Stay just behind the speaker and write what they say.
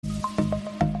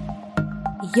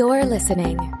You're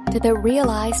listening to the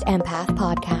Realized Empath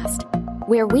Podcast,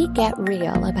 where we get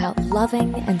real about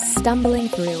loving and stumbling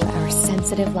through our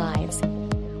sensitive lives,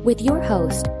 with your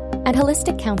host and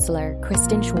holistic counselor,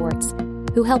 Kristen Schwartz,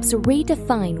 who helps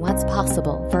redefine what's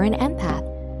possible for an empath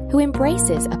who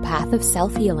embraces a path of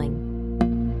self-healing.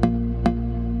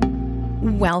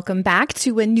 Welcome back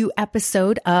to a new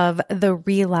episode of the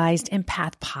Realized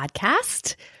Empath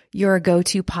Podcast, your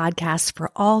go-to podcast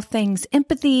for all things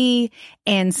empathy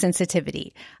and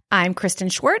sensitivity. I'm Kristen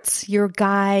Schwartz, your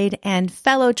guide and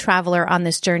fellow traveler on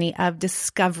this journey of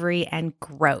discovery and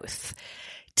growth.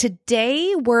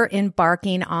 Today, we're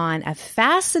embarking on a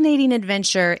fascinating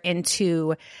adventure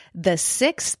into the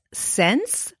sixth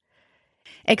sense,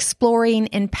 exploring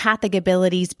empathic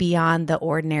abilities beyond the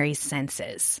ordinary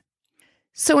senses.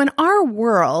 So in our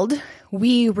world,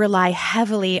 we rely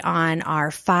heavily on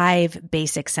our 5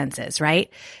 basic senses,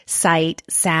 right? Sight,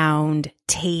 sound,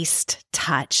 taste,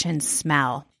 touch, and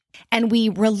smell. And we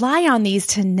rely on these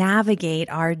to navigate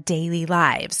our daily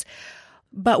lives.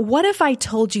 But what if I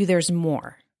told you there's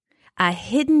more? A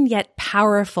hidden yet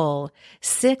powerful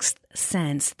sixth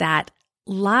sense that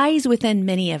lies within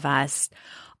many of us,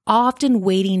 often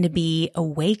waiting to be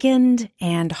awakened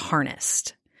and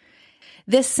harnessed.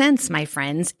 This sense, my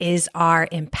friends, is our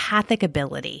empathic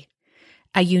ability,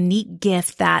 a unique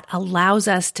gift that allows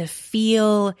us to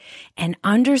feel and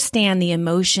understand the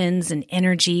emotions and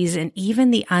energies and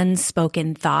even the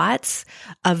unspoken thoughts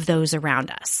of those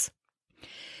around us.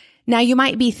 Now, you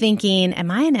might be thinking,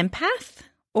 am I an empath?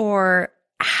 Or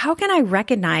how can I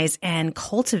recognize and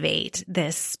cultivate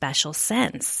this special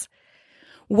sense?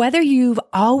 Whether you've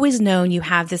always known you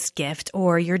have this gift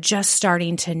or you're just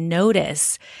starting to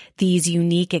notice these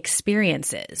unique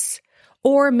experiences,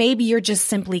 or maybe you're just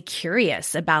simply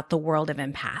curious about the world of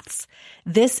empaths,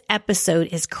 this episode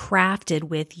is crafted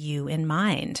with you in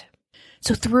mind.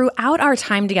 So throughout our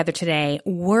time together today,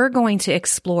 we're going to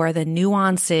explore the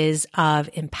nuances of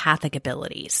empathic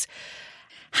abilities,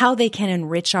 how they can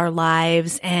enrich our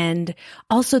lives, and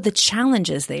also the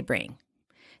challenges they bring.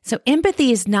 So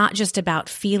empathy is not just about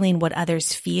feeling what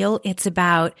others feel. It's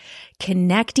about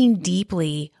connecting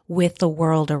deeply with the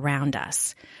world around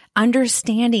us,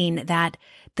 understanding that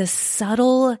the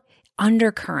subtle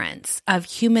undercurrents of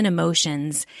human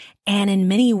emotions and in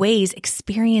many ways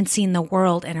experiencing the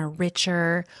world in a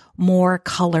richer, more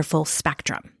colorful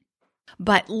spectrum.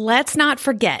 But let's not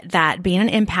forget that being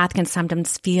an empath can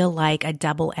sometimes feel like a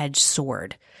double-edged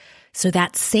sword. So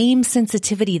that same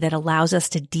sensitivity that allows us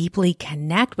to deeply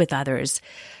connect with others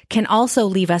can also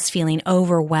leave us feeling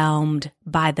overwhelmed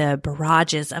by the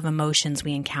barrages of emotions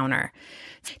we encounter.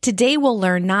 Today, we'll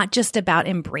learn not just about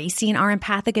embracing our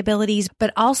empathic abilities,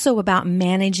 but also about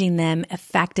managing them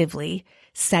effectively,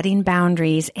 setting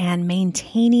boundaries, and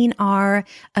maintaining our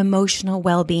emotional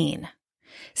well-being.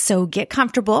 So get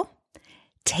comfortable,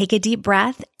 take a deep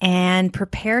breath, and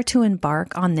prepare to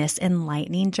embark on this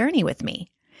enlightening journey with me.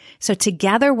 So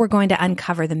together, we're going to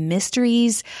uncover the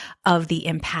mysteries of the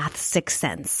empath's sixth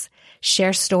sense,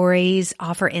 share stories,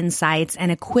 offer insights,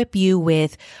 and equip you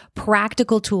with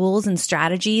practical tools and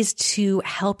strategies to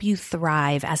help you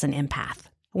thrive as an empath.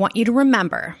 I want you to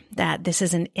remember that this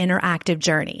is an interactive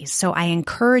journey, so I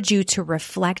encourage you to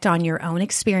reflect on your own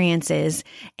experiences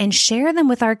and share them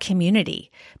with our community,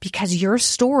 because your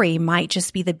story might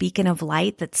just be the beacon of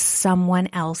light that someone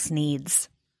else needs.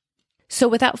 So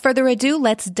without further ado,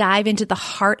 let's dive into the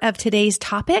heart of today's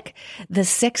topic, the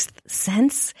sixth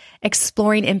sense,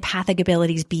 exploring empathic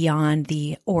abilities beyond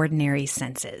the ordinary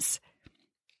senses.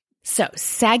 So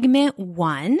segment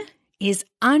 1 is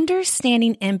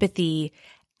understanding empathy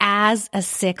as a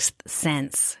sixth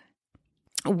sense.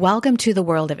 Welcome to the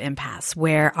world of empaths,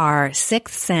 where our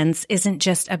sixth sense isn't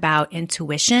just about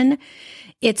intuition.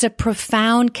 It's a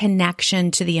profound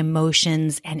connection to the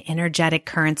emotions and energetic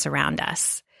currents around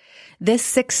us. This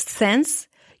sixth sense,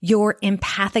 your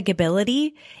empathic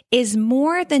ability, is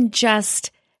more than just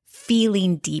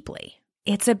feeling deeply.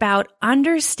 It's about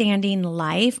understanding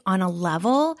life on a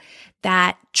level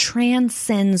that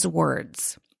transcends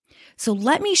words. So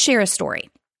let me share a story.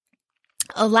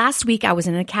 Last week, I was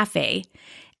in a cafe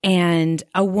and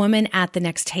a woman at the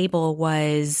next table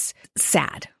was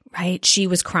sad, right? She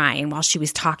was crying while she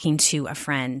was talking to a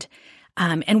friend.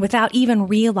 And without even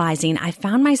realizing, I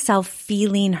found myself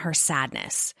feeling her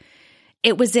sadness.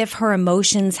 It was as if her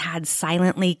emotions had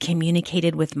silently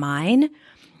communicated with mine.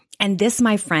 And this,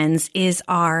 my friends, is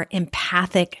our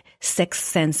empathic sixth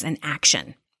sense in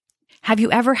action. Have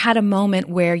you ever had a moment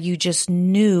where you just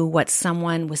knew what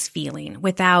someone was feeling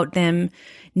without them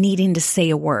needing to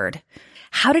say a word?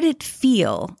 How did it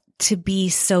feel to be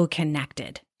so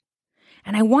connected?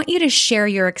 And I want you to share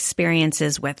your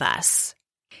experiences with us.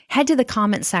 Head to the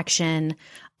comment section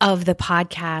of the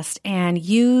podcast and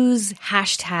use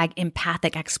hashtag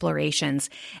empathic explorations.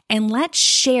 And let's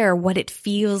share what it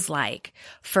feels like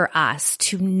for us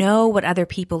to know what other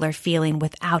people are feeling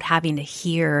without having to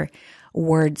hear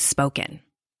words spoken.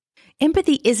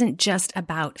 Empathy isn't just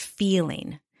about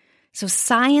feeling. So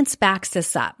science backs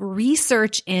this up.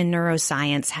 Research in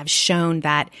neuroscience have shown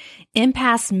that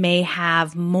empaths may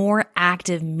have more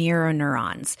active mirror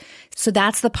neurons. So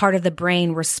that's the part of the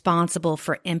brain responsible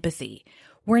for empathy.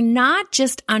 We're not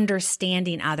just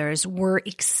understanding others, we're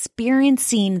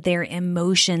experiencing their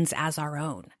emotions as our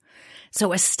own.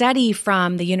 So a study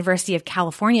from the University of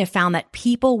California found that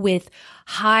people with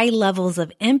high levels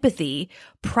of empathy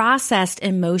processed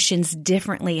emotions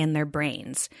differently in their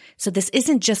brains. So this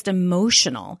isn't just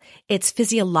emotional, it's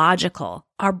physiological.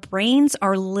 Our brains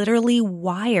are literally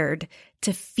wired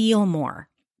to feel more.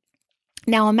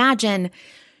 Now imagine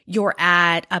you're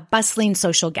at a bustling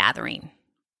social gathering.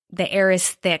 The air is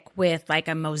thick with like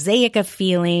a mosaic of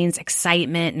feelings,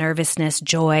 excitement, nervousness,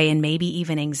 joy, and maybe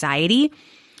even anxiety.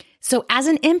 So as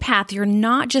an empath, you're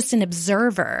not just an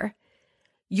observer,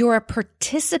 you're a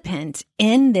participant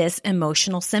in this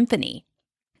emotional symphony.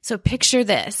 So picture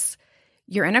this.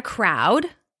 You're in a crowd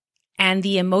and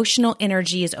the emotional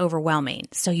energy is overwhelming.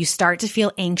 So you start to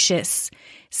feel anxious.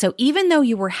 So even though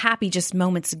you were happy just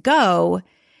moments ago,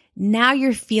 now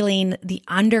you're feeling the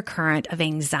undercurrent of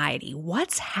anxiety.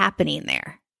 What's happening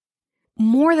there?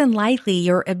 More than likely,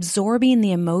 you're absorbing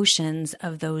the emotions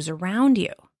of those around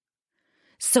you.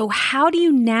 So how do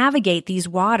you navigate these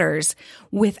waters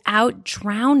without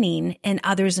drowning in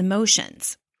others'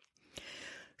 emotions?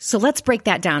 So let's break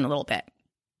that down a little bit.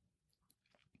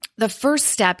 The first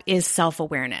step is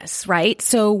self-awareness, right?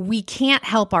 So we can't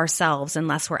help ourselves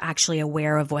unless we're actually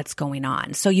aware of what's going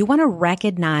on. So you want to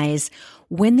recognize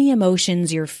when the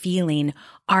emotions you're feeling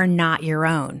are not your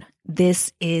own.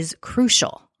 This is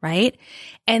crucial, right?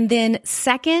 And then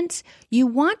second, you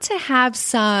want to have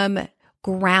some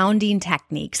grounding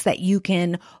techniques that you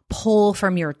can pull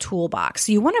from your toolbox.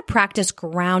 So you want to practice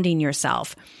grounding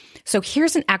yourself. So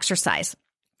here's an exercise.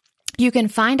 You can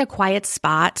find a quiet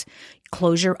spot,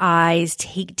 close your eyes,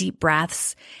 take deep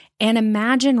breaths, and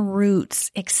imagine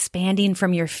roots expanding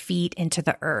from your feet into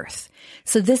the earth.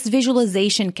 So this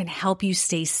visualization can help you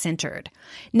stay centered.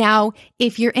 Now,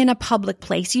 if you're in a public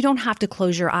place, you don't have to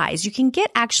close your eyes. You can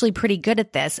get actually pretty good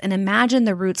at this and imagine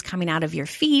the roots coming out of your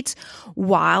feet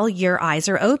while your eyes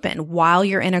are open, while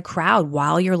you're in a crowd,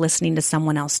 while you're listening to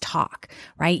someone else talk,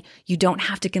 right? You don't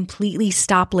have to completely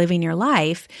stop living your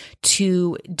life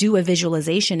to do a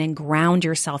visualization and ground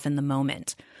yourself in the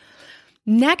moment.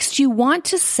 Next, you want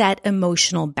to set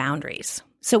emotional boundaries.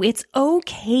 So it's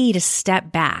okay to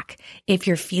step back if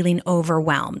you're feeling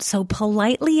overwhelmed. So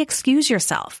politely excuse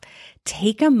yourself.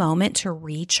 Take a moment to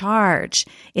recharge.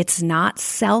 It's not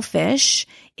selfish.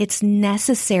 It's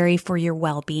necessary for your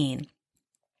well-being.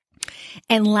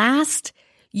 And last,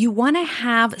 you want to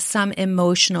have some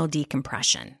emotional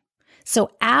decompression.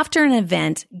 So after an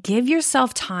event, give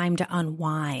yourself time to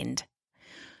unwind.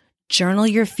 Journal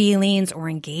your feelings or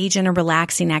engage in a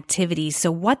relaxing activity. So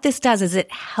what this does is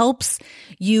it helps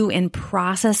you in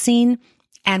processing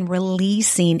and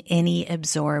releasing any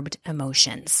absorbed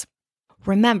emotions.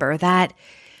 Remember that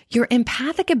your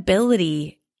empathic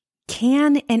ability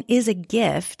can and is a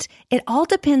gift. It all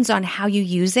depends on how you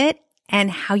use it and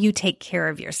how you take care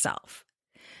of yourself.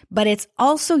 But it's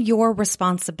also your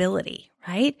responsibility,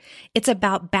 right? It's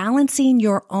about balancing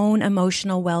your own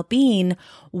emotional well-being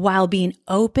while being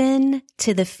open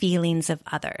to the feelings of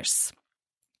others.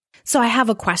 So I have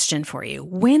a question for you.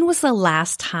 When was the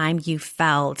last time you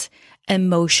felt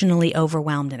emotionally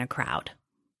overwhelmed in a crowd?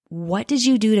 What did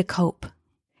you do to cope?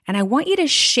 And I want you to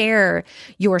share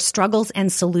your struggles and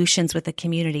solutions with the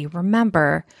community.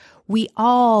 Remember, we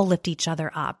all lift each other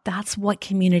up. That's what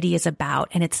community is about.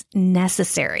 And it's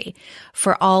necessary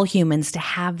for all humans to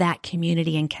have that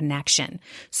community and connection.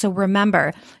 So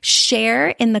remember, share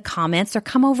in the comments or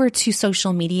come over to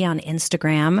social media on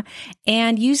Instagram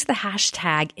and use the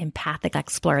hashtag empathic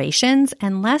explorations.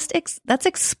 And let's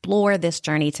explore this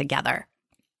journey together.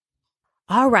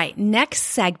 All right, next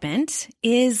segment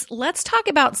is let's talk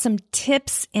about some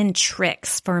tips and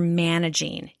tricks for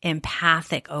managing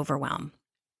empathic overwhelm.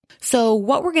 So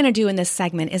what we're going to do in this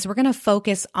segment is we're going to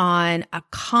focus on a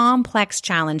complex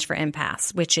challenge for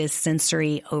empaths, which is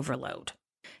sensory overload.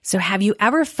 So have you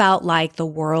ever felt like the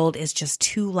world is just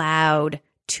too loud,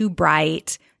 too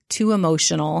bright, too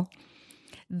emotional?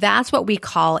 That's what we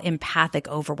call empathic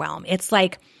overwhelm. It's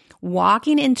like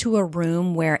walking into a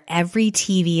room where every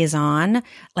TV is on,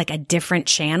 like a different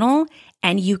channel,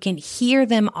 and you can hear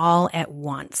them all at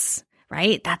once,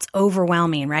 right? That's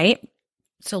overwhelming, right?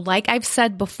 So like I've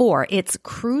said before, it's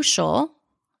crucial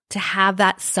to have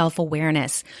that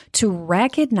self-awareness, to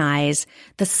recognize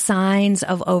the signs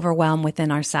of overwhelm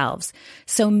within ourselves.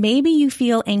 So maybe you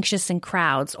feel anxious in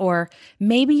crowds, or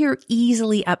maybe you're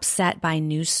easily upset by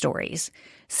news stories.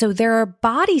 So there are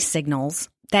body signals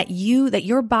that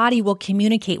your body will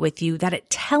communicate with you, that it's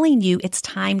telling you it's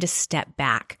time to step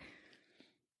back.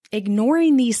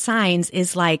 Ignoring these signs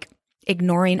is like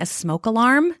ignoring a smoke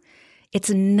alarm. It's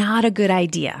not a good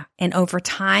idea. And over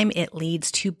time, it leads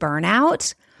to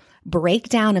burnout,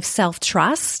 breakdown of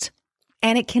self-trust,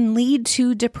 and it can lead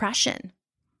to depression.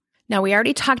 Now, we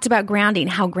already talked about grounding,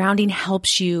 how grounding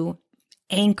helps you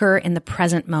anchor in the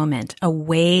present moment,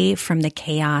 away from the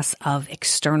chaos of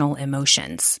external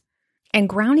emotions. And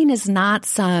grounding is not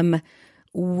some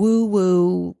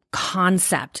woo-woo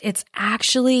concept. It's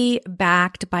actually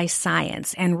backed by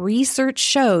science, and research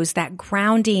shows that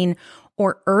grounding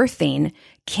or earthing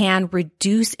can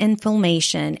reduce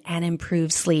inflammation and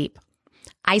improve sleep.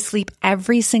 I sleep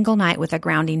every single night with a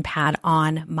grounding pad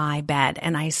on my bed,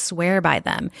 and I swear by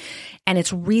them. And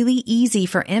it's really easy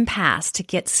for empaths to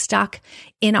get stuck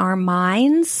in our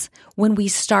minds when we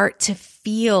start to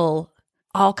feel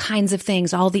all kinds of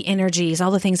things, all the energies,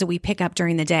 all the things that we pick up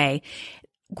during the day.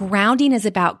 Grounding is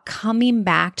about coming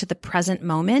back to the present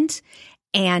moment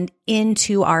and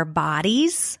into our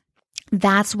bodies.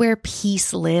 That's where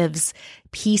peace lives.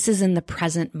 Peace is in the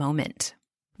present moment.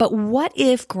 But what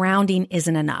if grounding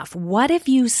isn't enough? What if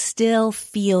you still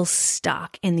feel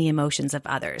stuck in the emotions of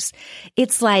others?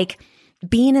 It's like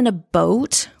being in a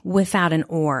boat without an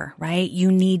oar, right?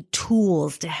 You need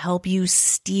tools to help you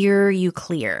steer you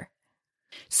clear.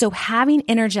 So having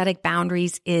energetic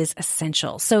boundaries is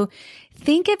essential. So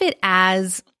think of it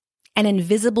as an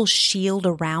invisible shield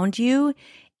around you.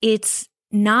 It's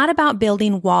not about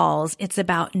building walls. It's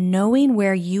about knowing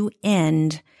where you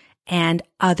end and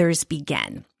others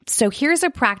begin. So here's a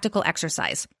practical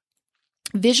exercise.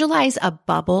 Visualize a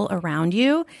bubble around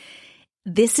you.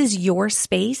 This is your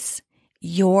space,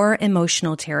 your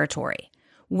emotional territory.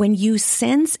 When you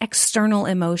sense external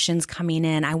emotions coming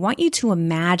in, I want you to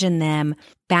imagine them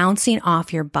bouncing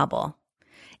off your bubble.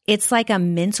 It's like a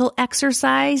mental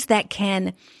exercise that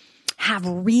can have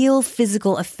real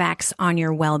physical effects on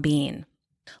your well-being.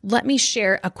 Let me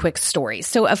share a quick story.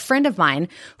 So a friend of mine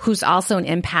who's also an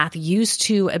empath used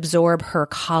to absorb her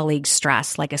colleagues'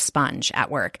 stress like a sponge at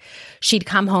work. She'd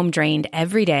come home drained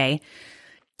every day.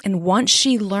 And once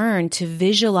she learned to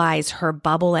visualize her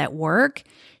bubble at work,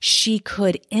 she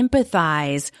could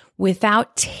empathize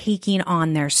without taking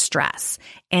on their stress.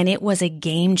 And it was a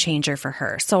game changer for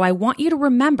her. So I want you to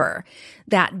remember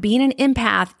that being an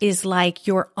empath is like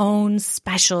your own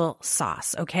special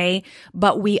sauce, okay?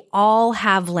 But we all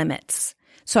have limits.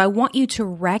 So I want you to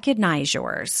recognize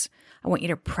yours. I want you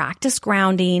to practice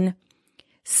grounding,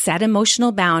 set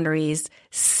emotional boundaries,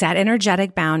 set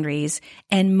energetic boundaries,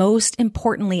 and most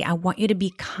importantly, I want you to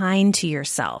be kind to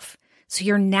yourself. So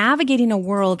you're navigating a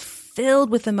world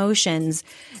filled with emotions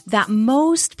that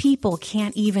most people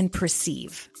can't even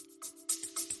perceive.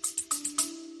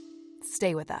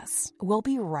 Stay with us. We'll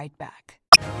be right back.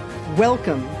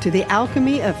 Welcome to the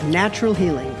Alchemy of Natural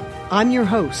Healing. I'm your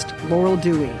host, Laurel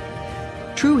Dewey.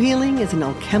 True healing is an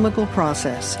alchemical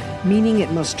process, meaning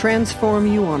it must transform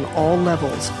you on all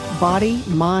levels, body,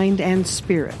 mind, and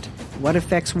spirit. What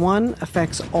affects one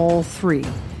affects all three.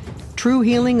 True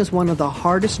healing is one of the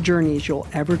hardest journeys you'll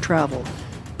ever travel,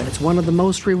 but it's one of the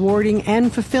most rewarding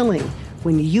and fulfilling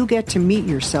when you get to meet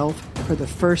yourself for the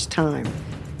first time.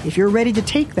 If you're ready to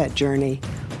take that journey,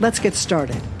 let's get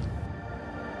started.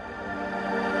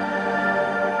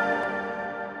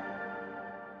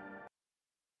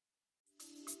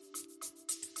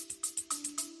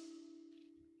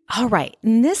 All right,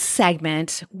 in this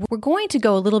segment, we're going to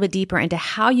go a little bit deeper into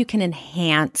how you can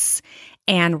enhance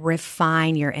and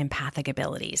refine your empathic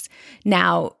abilities.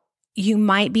 Now, you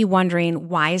might be wondering,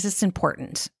 why is this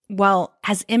important? Well,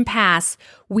 as empaths,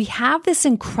 we have this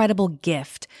incredible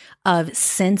gift of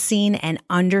sensing and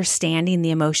understanding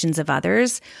the emotions of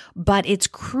others, but it's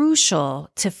crucial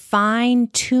to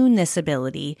fine-tune this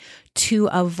ability to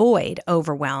avoid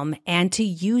overwhelm and to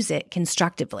use it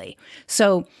constructively.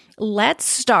 So let's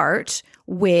start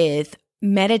with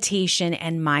meditation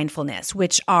and mindfulness,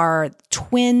 which are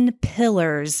twin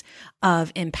pillars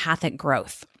of empathic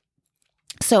growth.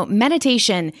 So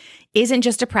meditation isn't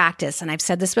just a practice. And I've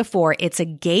said this before, it's a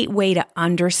gateway to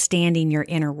understanding your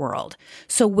inner world.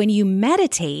 So when you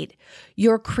meditate,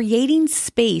 you're creating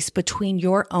space between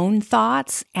your own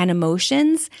thoughts and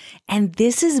emotions. And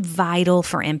this is vital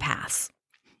for empaths.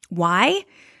 Why?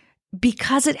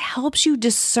 Because it helps you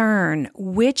discern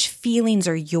which feelings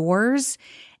are yours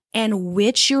and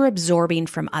which you're absorbing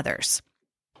from others.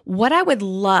 What I would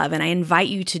love, and I invite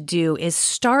you to do, is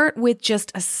start with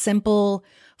just a simple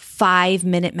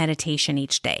 5-minute meditation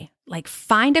each day. Like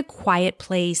find a quiet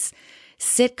place,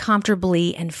 sit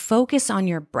comfortably, and focus on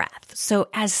your breath. So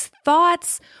as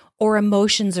thoughts or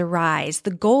emotions arise,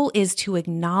 the goal is to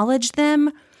acknowledge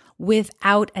them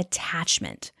without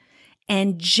attachment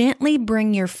and gently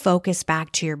bring your focus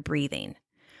back to your breathing.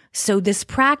 So this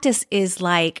practice is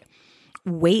like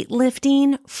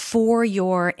weightlifting for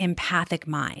your empathic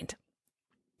mind.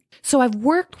 So I've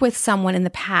worked with someone in the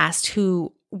past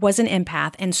who was an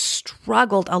empath and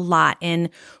struggled a lot in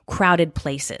crowded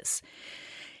places.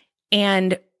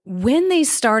 And when they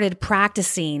started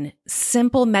practicing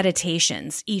simple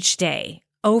meditations each day,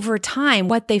 over time,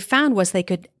 what they found was they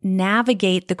could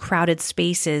navigate the crowded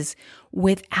spaces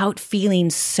without feeling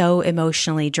so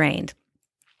emotionally drained.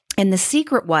 And the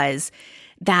secret was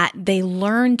that they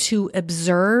learned to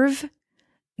observe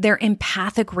their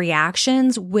empathic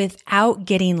reactions without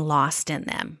getting lost in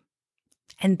them.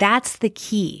 And that's the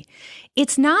key.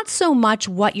 It's not so much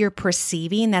what you're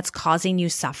perceiving that's causing you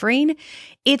suffering.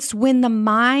 It's when the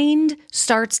mind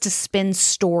starts to spin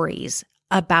stories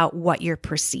about what you're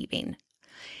perceiving.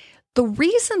 The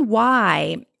reason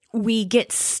why we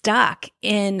get stuck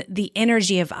in the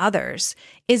energy of others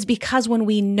is because when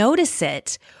we notice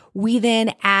it, we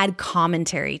then add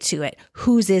commentary to it.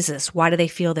 Whose is this? Why do they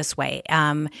feel this way?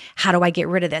 How do I get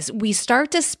rid of this? We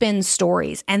start to spin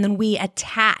stories and then we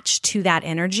attach to that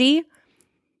energy,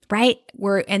 right?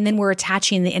 And then we're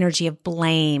attaching the energy of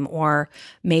blame or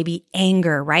maybe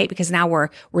anger, right? Because now we're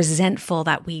resentful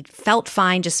that we felt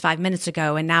fine just 5 minutes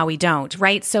ago and now we don't,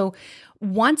 right? So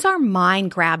once our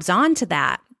mind grabs onto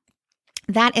that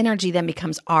energy then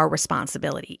becomes our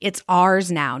responsibility. It's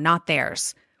ours now, not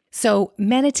theirs. So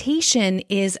meditation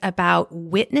is about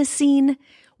witnessing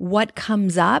what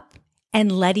comes up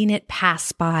and letting it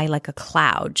pass by like a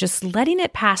cloud, just letting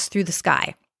it pass through the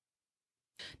sky.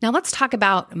 Now let's talk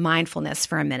about mindfulness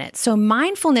for a minute. So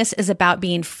mindfulness is about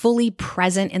being fully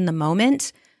present in the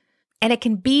moment, and it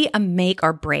can be a make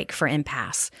or break for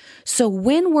empaths. So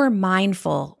when we're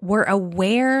mindful, we're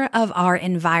aware of our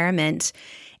environment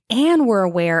and we're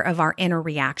aware of our inner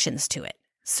reactions to it.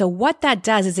 So what that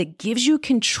does is it gives you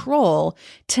control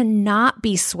to not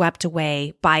be swept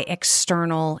away by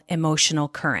external emotional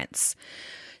currents.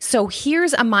 So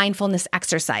here's a mindfulness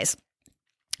exercise.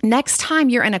 Next time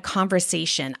you're in a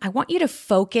conversation, I want you to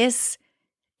focus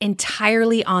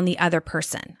entirely on the other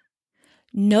person.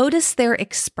 Notice their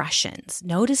expressions,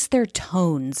 notice their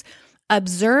tones,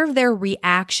 observe their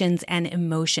reactions and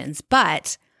emotions.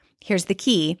 But here's the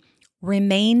key,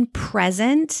 remain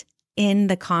present in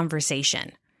the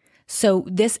conversation. So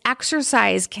this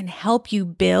exercise can help you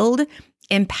build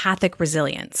empathic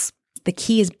resilience. The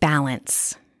key is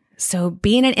balance. So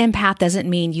being an empath doesn't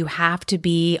mean you have to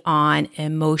be on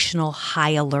emotional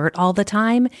high alert all the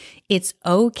time. It's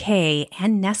okay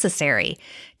and necessary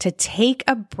to take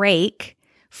a break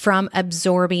from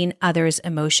absorbing others'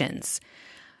 emotions.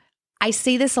 I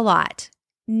say this a lot.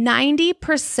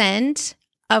 90%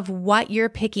 of what you're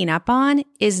picking up on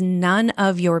is none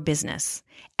of your business.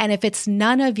 And if it's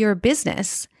none of your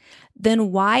business,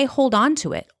 then why hold on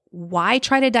to it? Why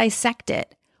try to dissect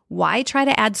it? Why try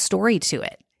to add story to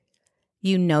it?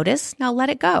 You notice, now let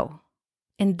it go.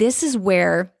 And this is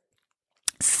where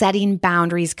setting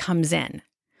boundaries comes in.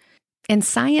 And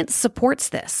science supports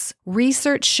this.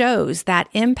 Research shows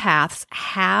that empaths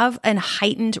have a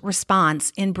heightened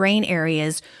response in brain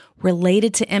areas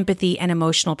related to empathy and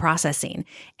emotional processing.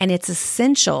 And it's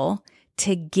essential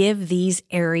to give these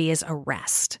areas a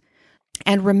rest.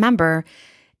 And remember,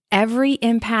 every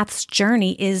empath's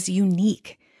journey is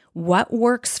unique. What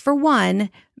works for one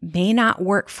may not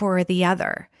work for the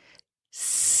other.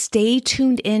 Stay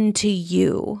tuned into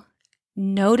you.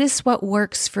 Notice what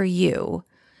works for you.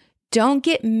 Don't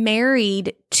get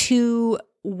married to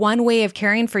one way of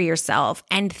caring for yourself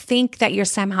and think that you're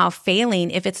somehow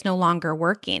failing if it's no longer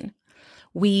working.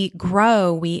 We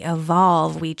grow, we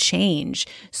evolve, we change.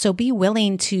 So be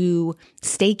willing to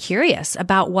stay curious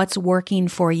about what's working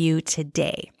for you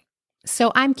today.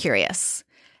 So I'm curious,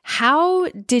 how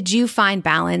did you find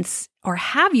balance, or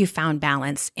have you found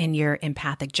balance in your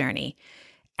empathic journey?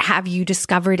 Have you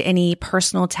discovered any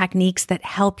personal techniques that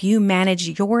help you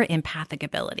manage your empathic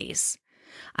abilities?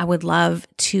 I would love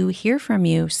to hear from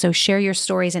you. So share your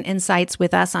stories and insights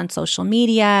with us on social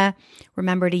media.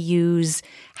 Remember to use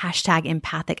hashtag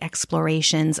empathic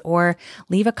explorations or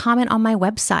leave a comment on my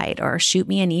website or shoot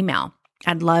me an email.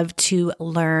 I'd love to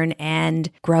learn and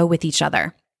grow with each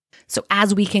other. So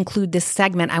as we conclude this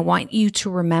segment, I want you to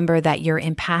remember that your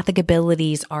empathic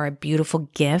abilities are a beautiful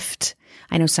gift.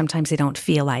 I know sometimes they don't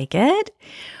feel like it,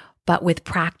 but with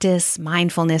practice,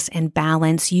 mindfulness, and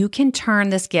balance, you can turn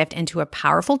this gift into a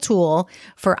powerful tool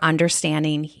for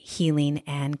understanding, healing,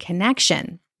 and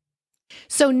connection.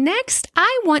 So next,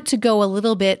 I want to go a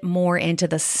little bit more into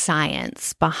the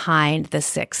science behind the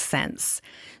sixth sense.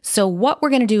 So what we're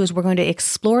going to do is we're going to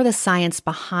explore the science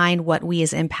behind what we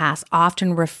as empaths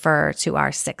often refer to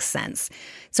our sixth sense.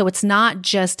 So it's not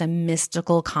just a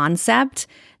mystical concept.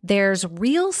 There's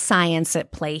real science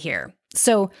at play here.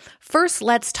 So first,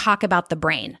 let's talk about the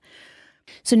brain.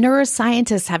 So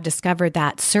neuroscientists have discovered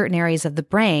that certain areas of the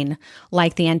brain,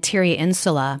 like the anterior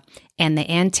insula and the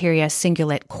anterior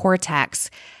cingulate cortex,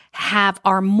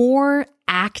 are more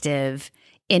active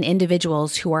in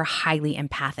individuals who are highly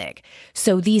empathic.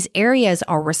 So these areas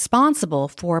are responsible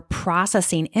for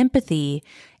processing empathy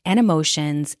and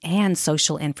emotions and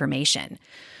social information.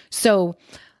 So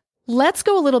let's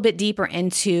go a little bit deeper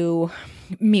into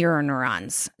mirror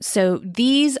neurons. So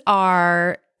these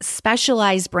are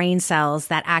specialized brain cells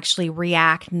that actually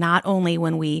react not only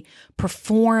when we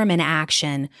perform an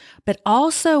action, but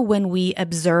also when we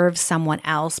observe someone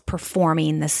else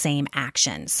performing the same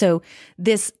action. So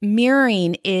this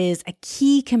mirroring is a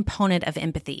key component of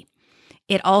empathy.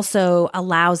 It also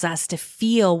allows us to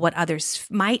feel what others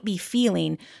might be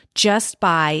feeling just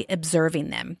by observing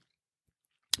them.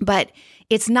 But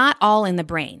it's not all in the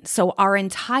brain. So our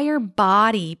entire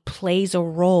body plays a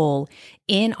role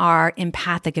in our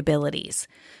empathic abilities.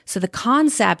 So the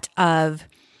concept of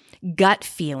gut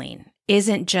feeling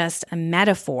isn't just a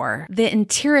metaphor. The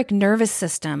enteric nervous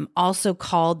system, also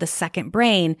called the second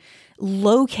brain,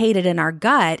 located in our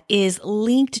gut, is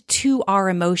linked to our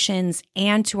emotions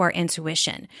and to our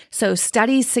intuition. So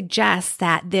studies suggest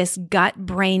that this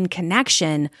gut-brain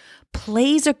connection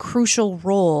plays a crucial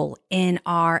role in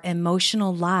our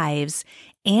emotional lives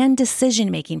and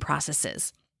decision-making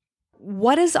processes.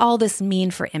 What does all this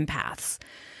mean for empaths?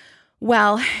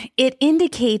 Well, it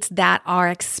indicates that our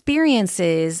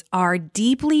experiences are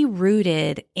deeply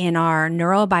rooted in our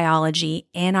neurobiology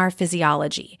and our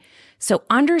physiology. So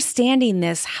understanding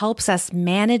this helps us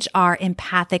manage our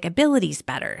empathic abilities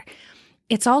better.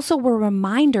 It's also a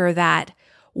reminder that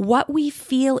what we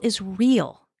feel is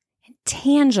real,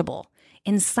 tangible,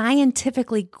 and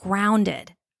scientifically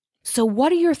grounded. So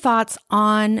what are your thoughts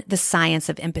on the science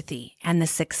of empathy and the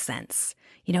sixth sense?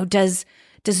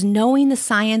 Does knowing the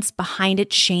science behind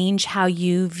it change how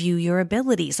you view your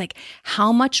abilities? Like,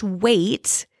 how much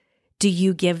weight do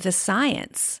you give the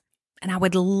science? And I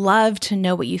would love to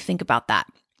know what you think about that.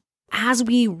 As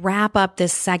we wrap up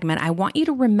this segment, I want you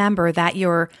to remember that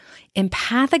your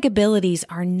empathic abilities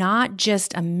are not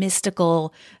just a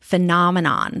mystical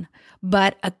phenomenon,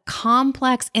 but a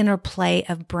complex interplay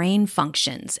of brain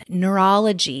functions,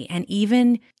 neurology, and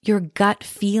even your gut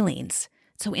feelings.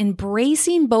 So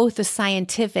embracing both the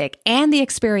scientific and the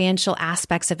experiential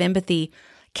aspects of empathy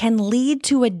can lead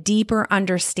to a deeper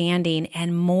understanding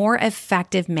and more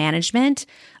effective management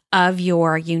of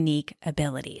your unique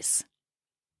abilities.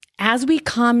 As we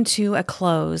come to a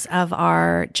close of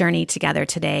our journey together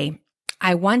today,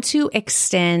 I want to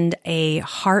extend a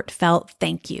heartfelt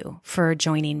thank you for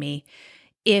joining me.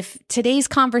 If today's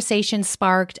conversation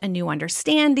sparked a new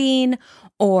understanding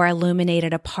or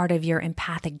illuminated a part of your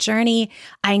empathic journey,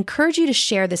 I encourage you to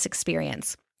share this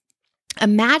experience.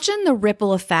 Imagine the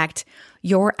ripple effect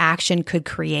your action could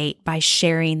create by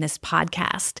sharing this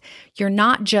podcast. You're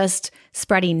not just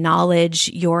spreading knowledge,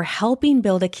 you're helping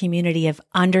build a community of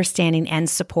understanding and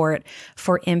support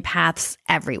for empaths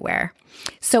everywhere.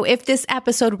 So if this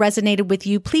episode resonated with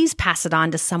you, please pass it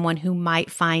on to someone who might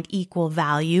find equal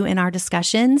value in our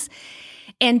discussions.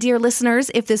 And dear listeners,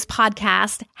 if this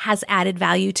podcast has added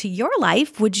value to your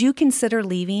life, would you consider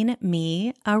leaving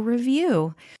me a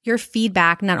review? Your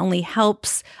feedback not only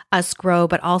helps us grow,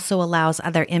 but also allows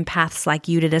other empaths like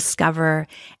you to discover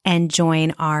and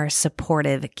join our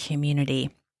supportive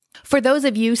community. For those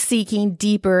of you seeking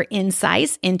deeper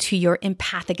insights into your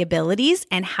empathic abilities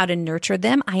and how to nurture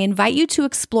them, I invite you to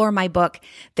explore my book,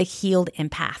 The Healed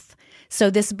Empath. So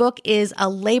this book is a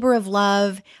labor of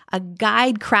love, a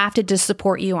guide crafted to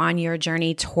support you on your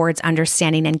journey towards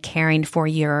understanding and caring for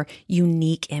your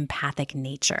unique empathic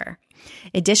nature.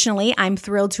 Additionally, I'm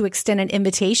thrilled to extend an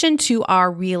invitation to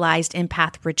our Realized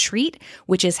Empath Retreat,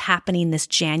 which is happening this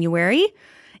January.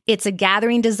 It's a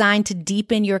gathering designed to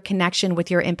deepen your connection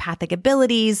with your empathic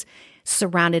abilities,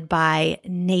 surrounded by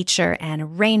nature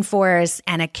and rainforests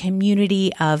and a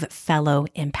community of fellow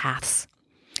empaths.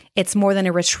 It's more than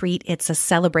a retreat, it's a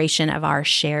celebration of our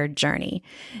shared journey.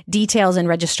 Details and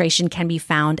registration can be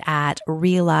found at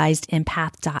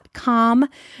realizedempath.com.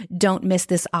 Don't miss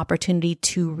this opportunity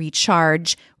to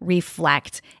recharge,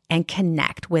 reflect, and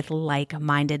connect with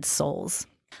like-minded souls.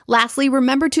 Lastly,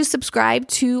 remember to subscribe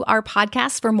to our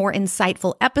podcast for more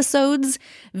insightful episodes.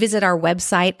 Visit our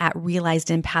website at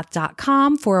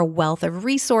realizedempath.com for a wealth of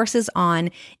resources on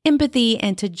empathy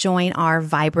and to join our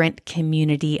vibrant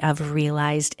community of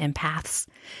realized empaths.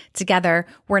 Together,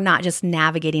 we're not just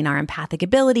navigating our empathic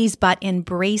abilities, but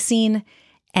embracing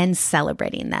and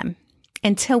celebrating them.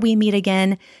 Until we meet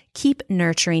again, keep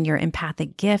nurturing your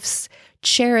empathic gifts,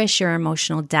 cherish your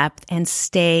emotional depth, and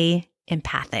stay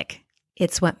empathic.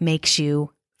 It's what makes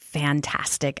you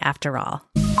fantastic after all.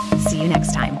 See you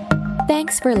next time.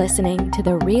 Thanks for listening to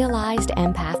the Realized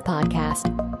Empath Podcast.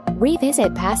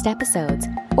 Revisit past episodes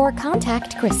or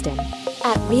contact Kristen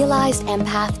at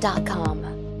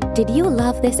realizedempath.com. Did you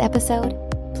love this episode?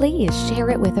 Please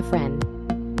share it with a friend.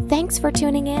 Thanks for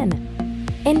tuning in.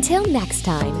 Until next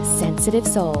time, sensitive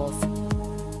souls.